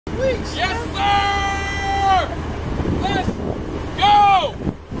streets. Yes, sir! Let's go!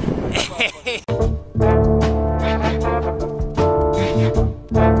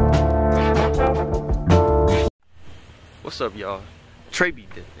 What's up, y'all? Trey be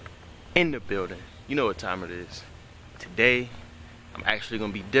dipping in the building. You know what time it is. Today, I'm actually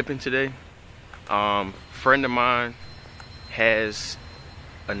gonna be dipping today. Friend of mine has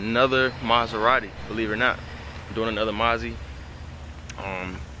another Maserati, believe it or not. I'm doing another Mazzy.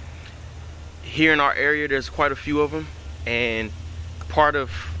 Here in our area, there's quite a few of them, and part of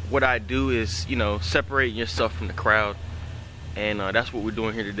what I do is, you know, separating yourself from the crowd, and that's what we're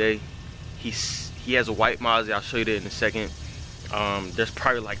doing here today. He has a white Mazzy. I'll show you that in a second. There's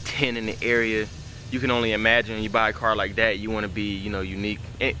probably like 10 in the area. You can only imagine when you buy a car like that, you want to be, you know, unique.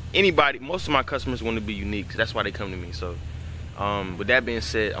 And anybody, most of my customers want to be unique, so that's why they come to me. So with that being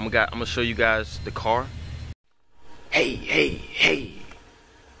said, I'm gonna show you guys the car. Hey.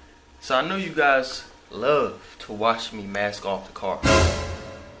 So I know you guys love to watch me mask off the car,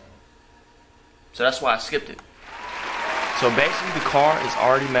 so that's why I skipped it. So basically the car is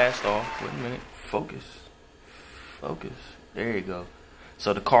already masked off. Wait a minute, focus. There you go.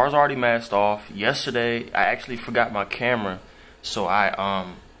 So the car's already masked off. Yesterday I actually forgot my camera, so I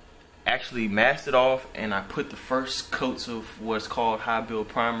actually masked it off, and I put the first coats of what's called high build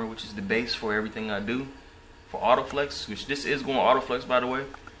primer, which is the base for everything I do for Autoflex, which this is going Autoflex, by the way,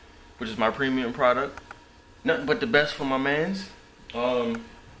 which is my premium product. Nothing but the best for my mans. So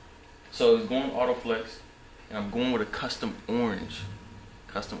it's going Autoflex, and I'm going with a custom orange.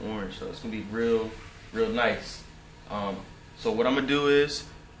 So it's gonna be real nice. So what I'm gonna do is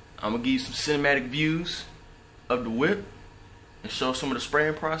I'm gonna give you some cinematic views of the whip and show some of the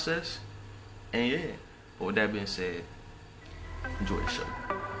spraying process. And yeah, but with that being said, enjoy the show.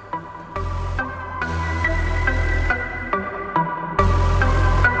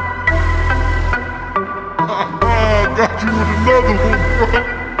 Got you with another one,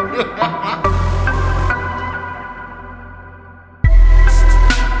 bro.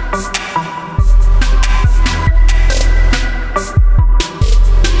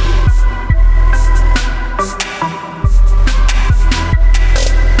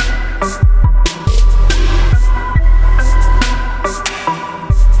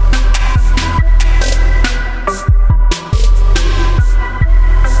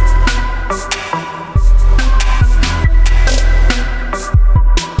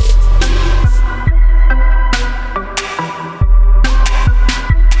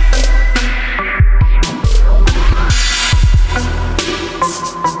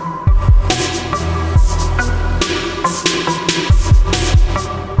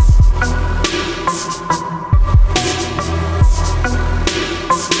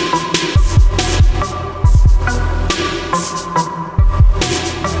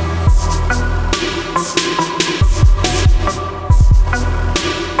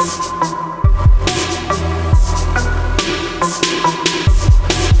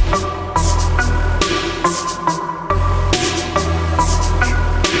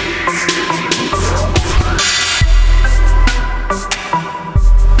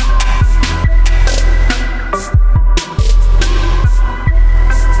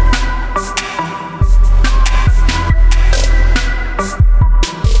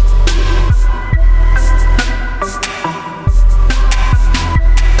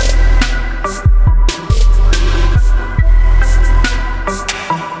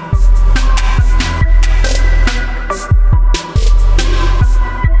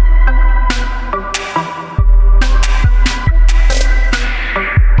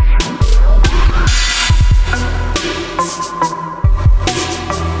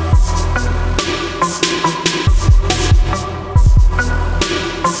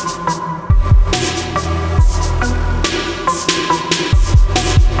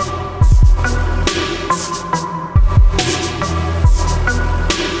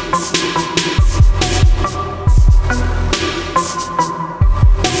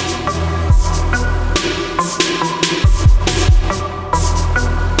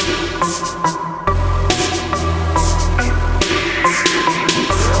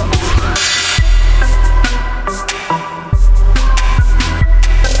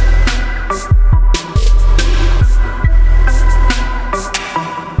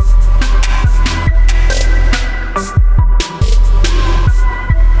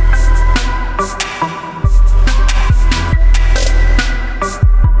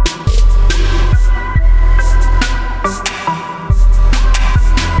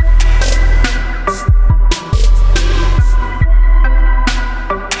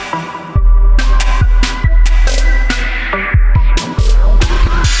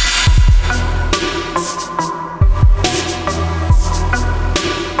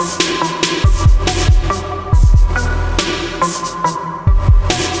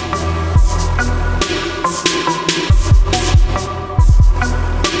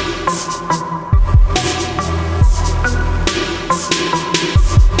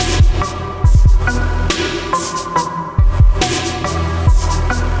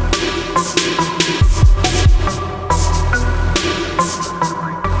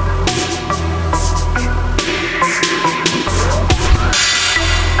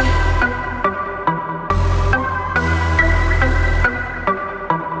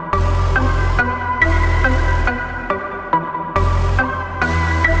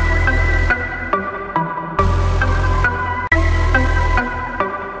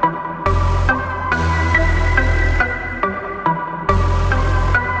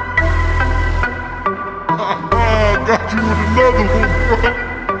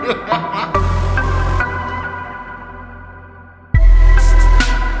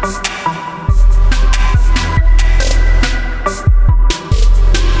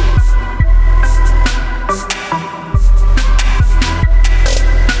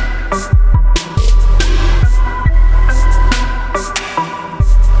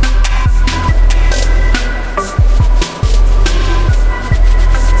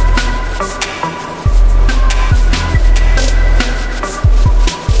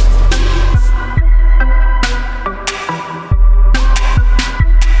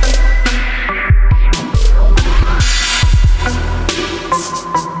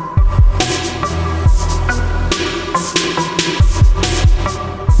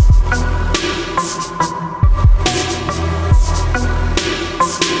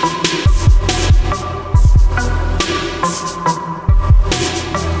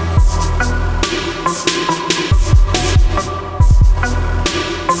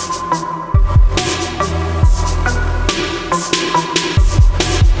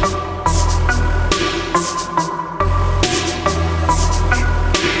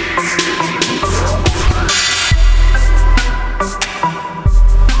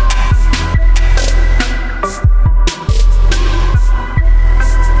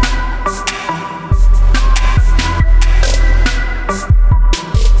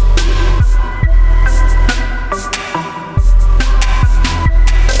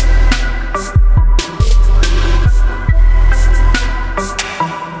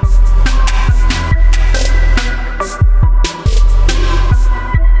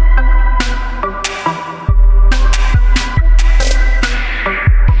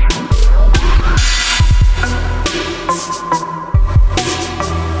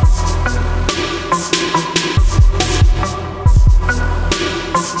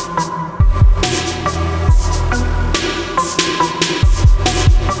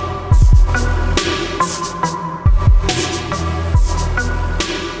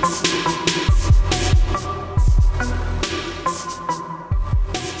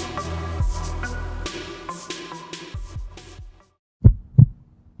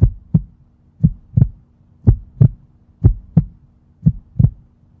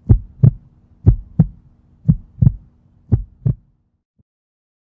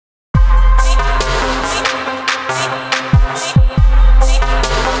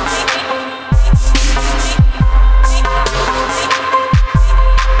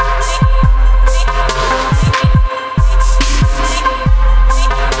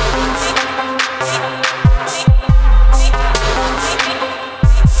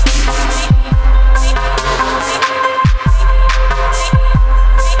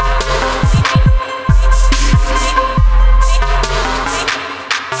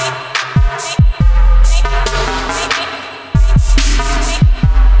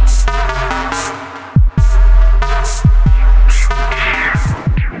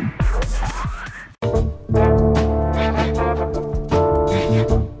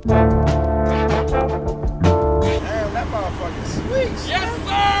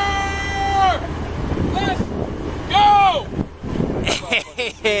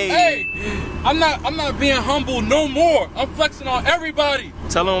 Hey, I'm not being humble no more. I'm flexing on everybody.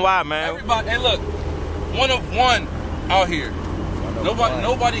 Tell them why, man. Everybody. Hey, look, one of one out here.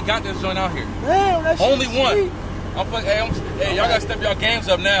 Nobody got this joint out here. Damn, that only shit's one. sweet. Hey, y'all gotta step y'all games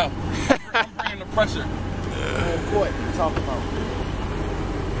up now. I'm bringing the pressure. What you talking about?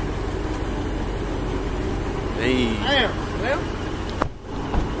 Hey. Damn, man.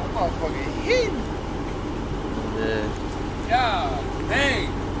 That motherfucker hitting. Yeah. God dang.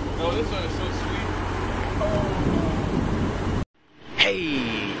 No, this one is so sweet. Oh. Hey,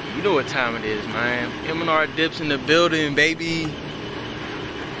 you know what time it is, man. M&R Dips in the building, baby.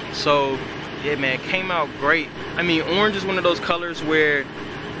 So, yeah, man, came out great. I mean, orange is one of those colors where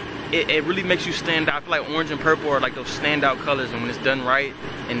it really makes you stand out. I feel like orange and purple are like those standout colors, and when it's done right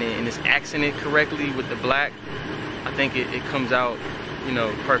and it's accented correctly with the black, I think it comes out, you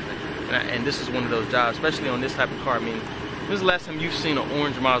know, perfect. And this is one of those jobs, especially on this type of car. I mean, when's the last time you've seen an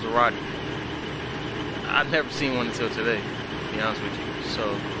orange Maserati? I've never seen one until today, to be honest with you.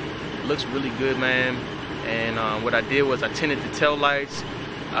 So, it looks really good, man. And what I did was I tinted the tail lights.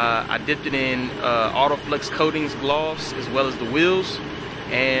 I dipped it in Autoflex coatings gloss as well as the wheels.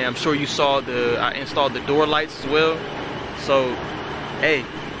 And I'm sure you saw I installed the door lights as well. So, hey,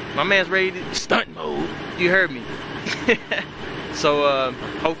 my man's ready to stunt mode. You heard me. So,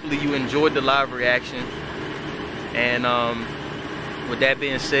 hopefully you enjoyed the live reaction. And with that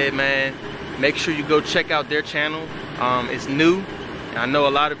being said, man, make sure you go check out their channel. It's new. And I know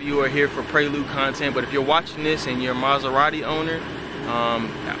a lot of you are here for Prelude content, but if you're watching this and you're a Maserati owner,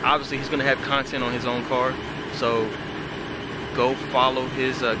 Obviously, he's gonna have content on his own car, so go follow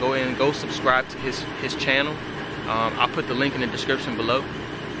his. Go in and go subscribe to his channel. I'll put the link in the description below.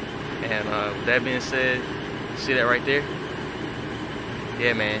 And with that being said, see that right there?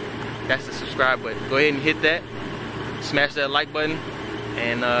 Yeah, man, that's the subscribe button. Go ahead and hit that. Smash that like button,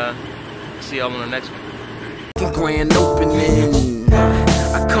 and see y'all on the next one. Grand opening.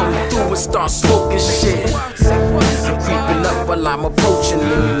 I come through and start smoking shit. I'm creeping up while I'm approaching.